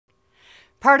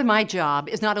Part of my job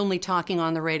is not only talking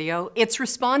on the radio, it's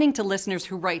responding to listeners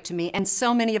who write to me, and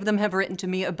so many of them have written to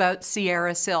me about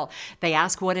SierraSil. They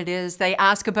ask what it is, they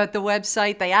ask about the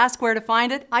website, they ask where to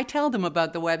find it. I tell them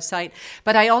about the website,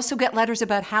 but I also get letters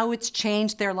about how it's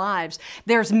changed their lives.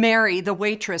 There's Mary, the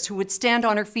waitress, who would stand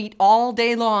on her feet all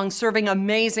day long serving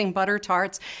amazing butter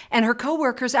tarts, and her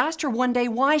coworkers asked her one day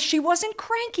why she wasn't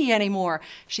cranky anymore.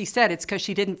 She said it's because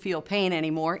she didn't feel pain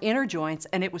anymore in her joints,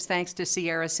 and it was thanks to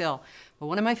SierraSil. But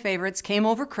one of my favorites came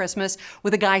over Christmas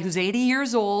with a guy who's 80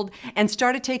 years old and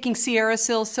started taking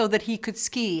SierraSil so that he could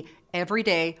ski every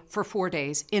day for 4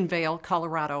 days in Vail,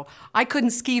 Colorado. I couldn't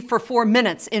ski for 4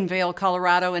 minutes in Vail,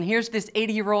 Colorado, and here's this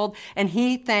 80-year-old, and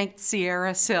he thanked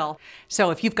SierraSil. So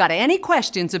if you've got any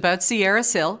questions about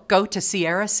SierraSil, go to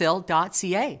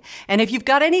SierraSil.ca. And if you've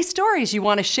got any stories you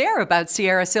want to share about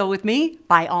SierraSil with me,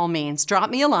 by all means,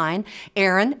 drop me a line,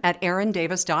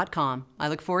 Erin@erindavis.com. I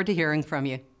look forward to hearing from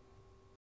you.